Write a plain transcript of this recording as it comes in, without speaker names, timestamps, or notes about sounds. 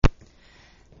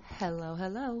Hello,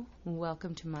 hello.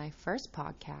 Welcome to my first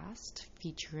podcast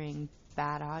featuring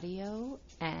bad audio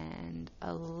and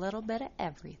a little bit of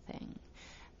everything.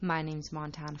 My name's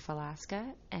Montana Falaska,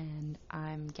 and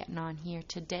I'm getting on here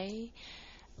today,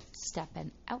 stepping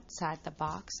outside the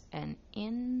box and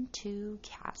into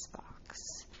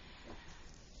Castbox.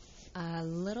 A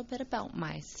little bit about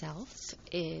myself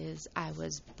is I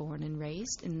was born and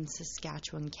raised in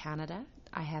Saskatchewan, Canada.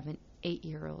 I have an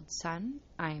 8-year-old son.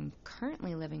 I'm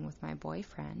currently living with my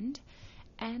boyfriend,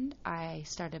 and I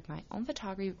started my own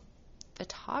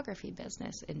photography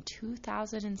business in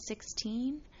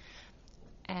 2016,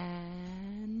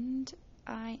 and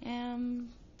I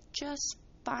am just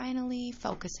finally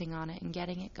focusing on it and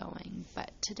getting it going.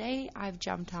 But today I've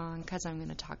jumped on because I'm going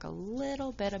to talk a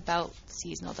little bit about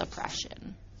seasonal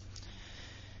depression.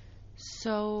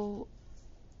 So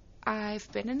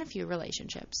I've been in a few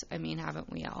relationships. I mean,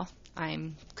 haven't we all?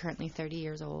 I'm currently 30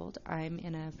 years old. I'm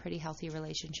in a pretty healthy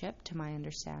relationship to my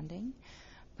understanding.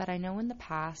 But I know in the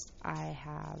past I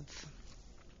have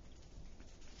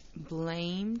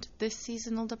blamed this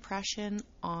seasonal depression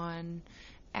on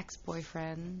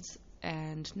ex-boyfriends.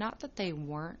 And not that they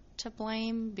weren't to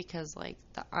blame, because like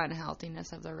the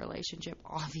unhealthiness of the relationship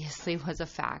obviously was a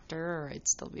factor, or I'd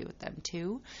still be with them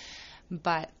too.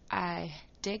 But I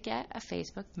did get a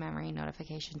Facebook memory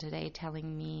notification today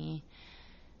telling me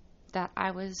that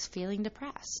I was feeling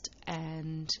depressed,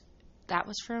 and that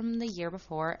was from the year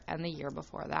before and the year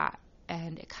before that.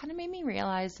 And it kind of made me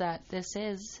realize that this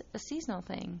is a seasonal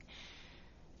thing,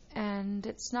 and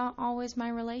it's not always my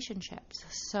relationships.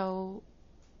 So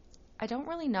I don't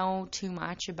really know too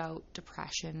much about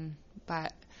depression,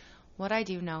 but what I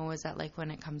do know is that like when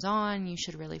it comes on, you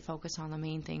should really focus on the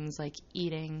main things like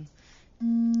eating,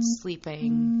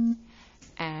 sleeping,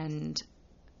 and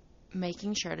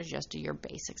making sure to just do your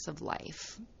basics of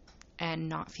life and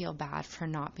not feel bad for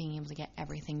not being able to get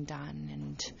everything done.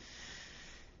 And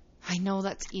I know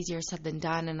that's easier said than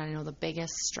done, and I know the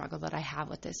biggest struggle that I have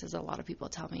with this is a lot of people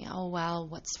tell me, oh, well,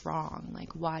 what's wrong?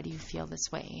 Like, why do you feel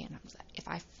this way? And I'm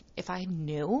like, if I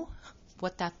knew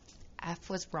what that F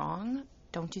was wrong,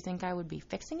 don't you think I would be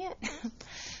fixing it?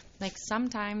 Like,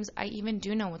 sometimes I even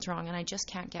do know what's wrong, and I just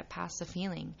can't get past the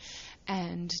feeling.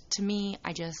 And to me,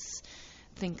 I just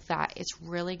think that it's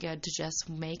really good to just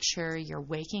make sure you're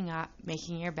waking up,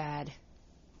 making your bed,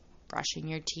 brushing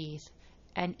your teeth,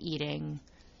 and eating,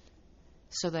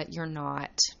 so that you're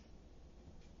not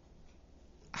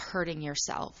hurting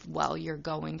yourself while you're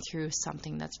going through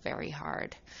something that's very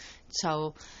hard.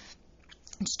 So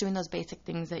just doing those basic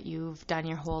things that you've done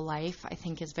your whole life, I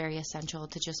think is very essential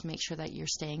to just make sure that you're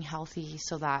staying healthy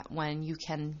so that when you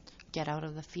can get out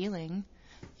of the feeling,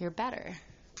 you're better.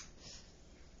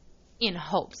 In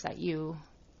hopes that you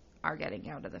are getting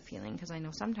out of the feeling, because I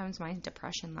know sometimes my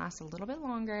depression lasts a little bit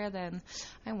longer than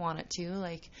I want it to.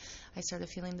 Like, I started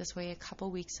feeling this way a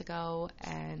couple weeks ago,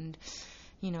 and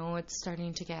it's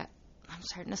starting to I'm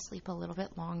starting to sleep a little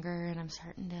bit longer, and I'm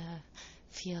starting to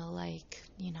feel like,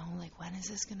 like, when is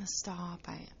this gonna stop?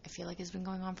 I feel like it's been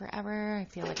going on forever. I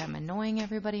feel like I'm annoying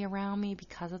everybody around me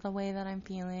because of the way that I'm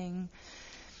feeling,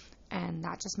 and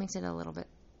that just makes it a little bit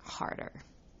harder.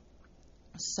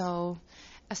 So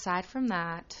aside from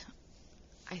that,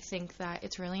 I think that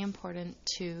it's really important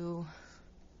to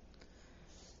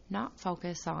not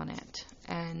focus on it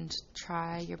and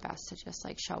try your best to just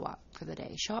like show up for the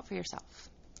day. Show up for yourself.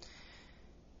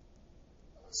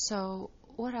 So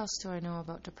what else do I know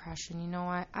about depression?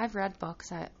 I've read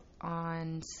books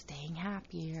on staying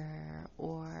happier,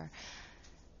 or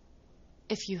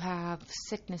if you have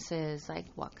sicknesses, like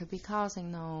what could be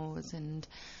causing those. And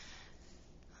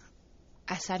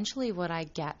essentially what I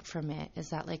get from it is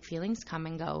that like feelings come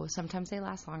and go. Sometimes they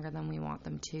last longer than we want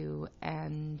them to,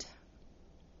 and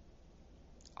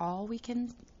all we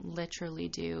can literally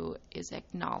do is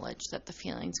acknowledge that the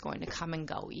feeling's going to come and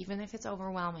go. Even if it's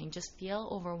overwhelming, just feel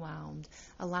overwhelmed.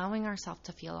 Allowing ourselves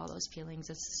to feel all those feelings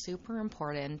is super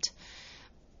important,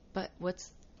 but what's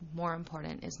more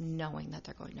important is knowing that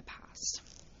they're going to pass.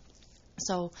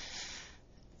 So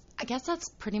I guess that's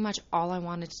pretty much all I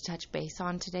wanted to touch base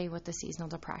on today with the seasonal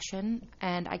depression.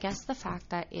 And I guess the fact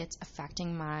that it's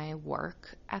affecting my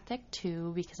work ethic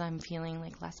too, because I'm feeling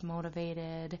like less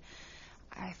motivated.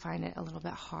 I find it a little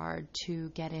bit hard to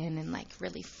get in and like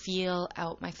really feel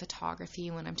out my photography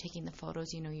when I'm taking the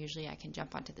photos. Usually I can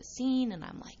jump onto the scene and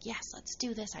I'm like, yes, let's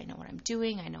do this. I know what I'm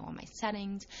doing. I know all my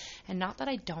settings. And not that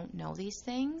I don't know these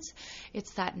things.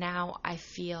 It's that now I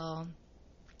feel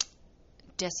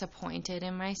disappointed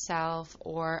in myself,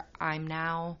 or I'm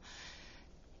now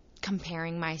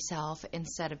comparing myself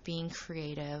instead of being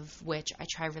creative, which I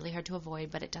try really hard to avoid,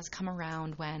 but it does come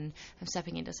around when I'm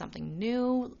stepping into something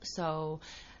new. So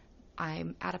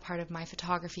I'm at a part of my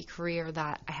photography career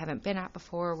that I haven't been at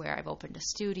before, where I've opened a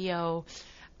studio.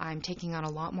 I'm taking on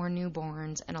a lot more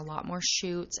newborns and a lot more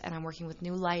shoots, and I'm working with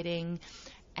new lighting,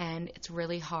 and it's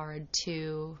really hard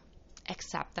to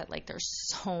accept that like there's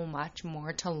so much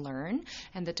more to learn,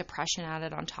 and the depression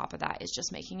added on top of that is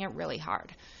just making it really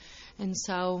hard. And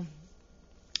so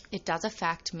it does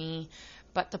affect me,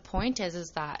 but the point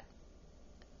is that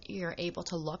you're able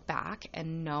to look back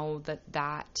and know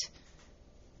that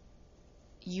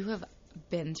you have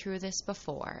been through this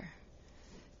before,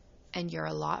 and you're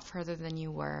a lot further than you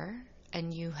were,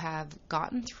 and you have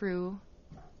gotten through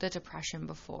the depression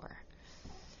before.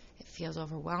 It feels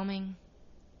overwhelming,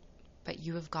 but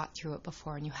you have got through it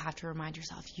before, and you have to remind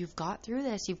yourself, you've got through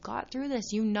this,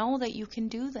 you know that you can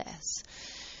do this.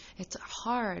 It's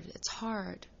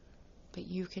hard, but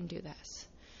you can do this.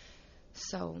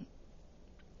 So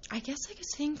I guess like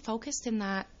staying focused in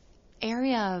that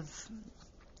area of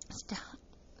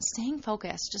staying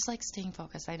focused, just like staying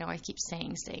focused. I know I keep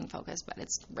saying staying focused, but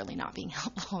it's really not being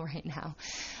helpful right now.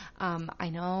 I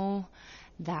know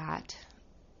that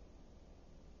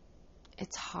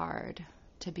it's hard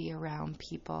to be around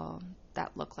people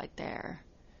that look like they're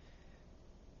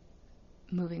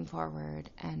moving forward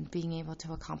and being able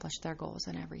to accomplish their goals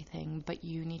and everything, but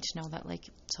you need to know that like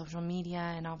social media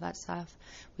and all that stuff,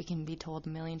 we can be told a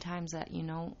million times that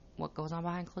what goes on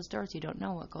behind closed doors, you don't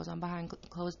know what goes on behind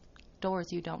closed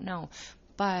doors, you don't know.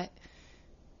 But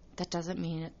that doesn't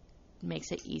mean it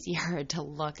makes it easier to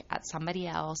look at somebody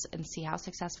else and see how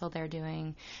successful they're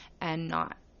doing and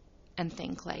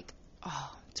think like,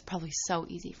 oh, it's probably so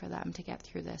easy for them to get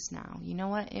through this now. You know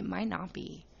what? It might not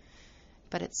be,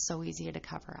 but it's so easy to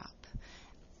cover up.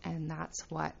 And that's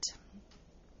what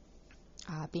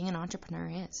being an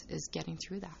entrepreneur is getting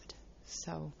through that.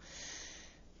 So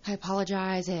I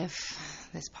apologize if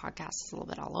this podcast is a little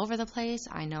bit all over the place.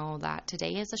 I know that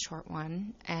today is a short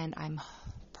one, and I'm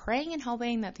praying and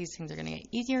hoping that these things are going to get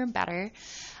easier and better.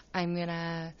 I'm going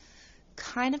to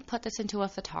kind of put this into a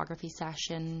photography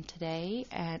session today,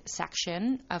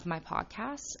 section of my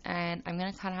podcast, and I'm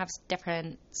going to kind of have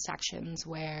different sections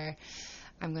where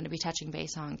I'm going to be touching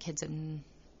base on kids and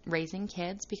raising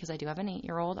kids, because I do have an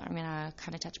 8-year-old. I'm going to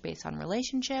kind of touch base on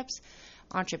relationships,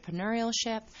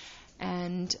 entrepreneurship,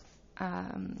 and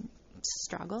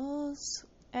struggles,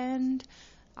 and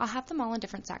I'll have them all in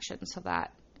different sections so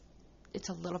that it's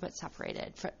a little bit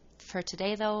separated. For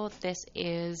today, though, this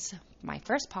is my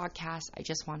first podcast. I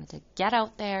just wanted to get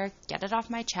out there, get it off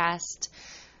my chest.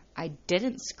 I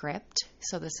didn't script,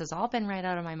 so this has all been right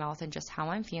out of my mouth and just how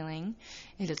I'm feeling.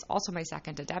 It is also my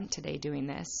second attempt today doing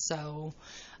this, so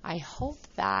I hope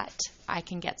that I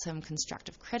can get some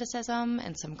constructive criticism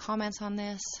and some comments on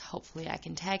this. Hopefully I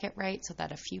can tag it right so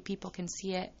that a few people can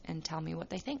see it and tell me what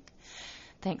they think.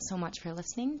 Thanks so much for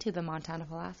listening to the Montana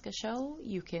Falaska Show.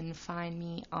 You can find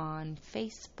me on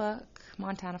Facebook,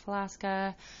 Montana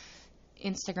Falaska,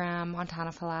 Instagram,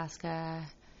 Montana Falaska,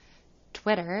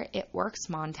 Twitter, It Works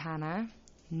Montana.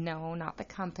 No, not the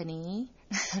company.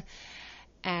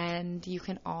 And you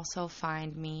can also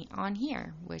find me on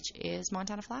here, which is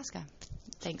Montana Falaska.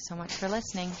 Thanks so much for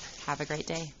listening. Have a great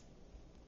day.